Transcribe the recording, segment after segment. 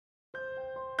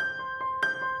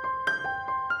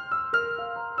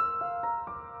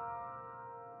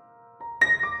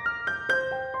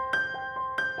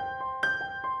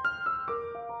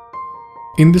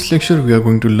In this lecture, we are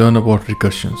going to learn about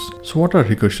recursions. So what are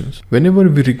recursions? Whenever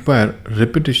we require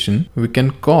repetition, we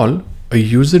can call a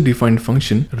user-defined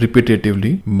function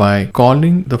repetitively by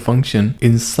calling the function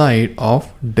inside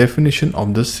of definition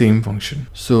of the same function.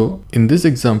 So in this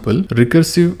example,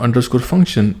 recursive underscore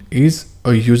function is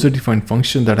a user-defined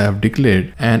function that I have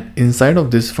declared, and inside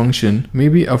of this function,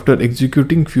 maybe after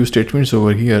executing few statements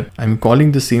over here, I'm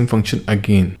calling the same function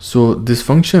again. So this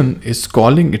function is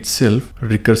calling itself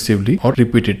recursively or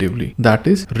repetitively. That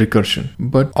is recursion.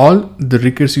 But all the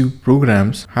recursive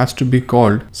programs has to be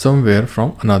called somewhere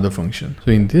from another function.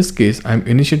 So in this case, I'm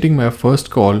initiating my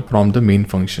first call from the main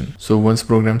function. So once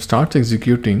program starts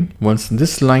executing, once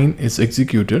this line is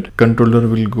executed, controller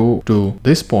will go to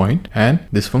this point and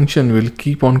this function will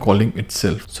keep on calling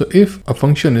itself. So if a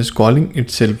function is calling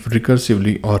itself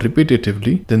recursively or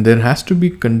repetitively, then there has to be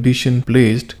condition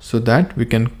placed so that we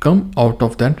can come out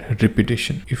of that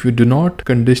repetition. If you do not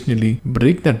conditionally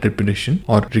break that repetition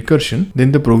or recursion,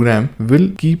 then the program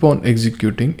will keep on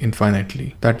executing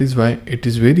infinitely. That is why it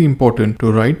is very important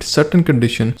to write certain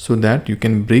condition so that you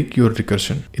can break your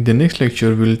recursion. In the next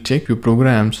lecture, we will check your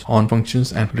programs on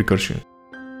functions and recursion.